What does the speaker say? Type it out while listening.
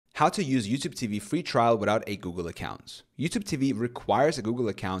How to use YouTube TV free trial without a Google account. YouTube TV requires a Google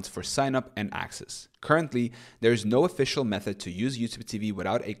account for sign up and access. Currently, there is no official method to use YouTube TV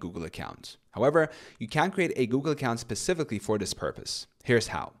without a Google account. However, you can create a Google account specifically for this purpose. Here's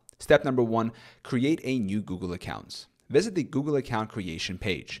how. Step number 1, create a new Google account. Visit the Google account creation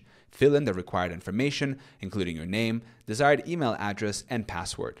page. Fill in the required information, including your name, desired email address, and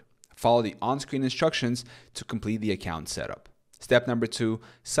password. Follow the on-screen instructions to complete the account setup. Step number 2,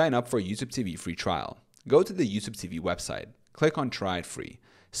 sign up for YouTube TV free trial. Go to the YouTube TV website. Click on Try it free.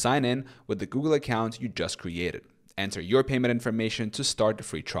 Sign in with the Google account you just created. Enter your payment information to start the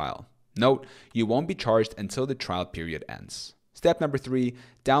free trial. Note, you won't be charged until the trial period ends. Step number 3,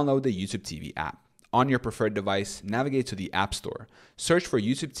 download the YouTube TV app. On your preferred device, navigate to the App Store. Search for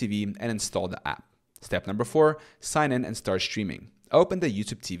YouTube TV and install the app. Step number 4, sign in and start streaming. Open the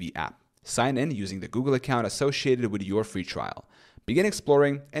YouTube TV app. Sign in using the Google account associated with your free trial. Begin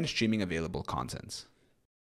exploring and streaming available content.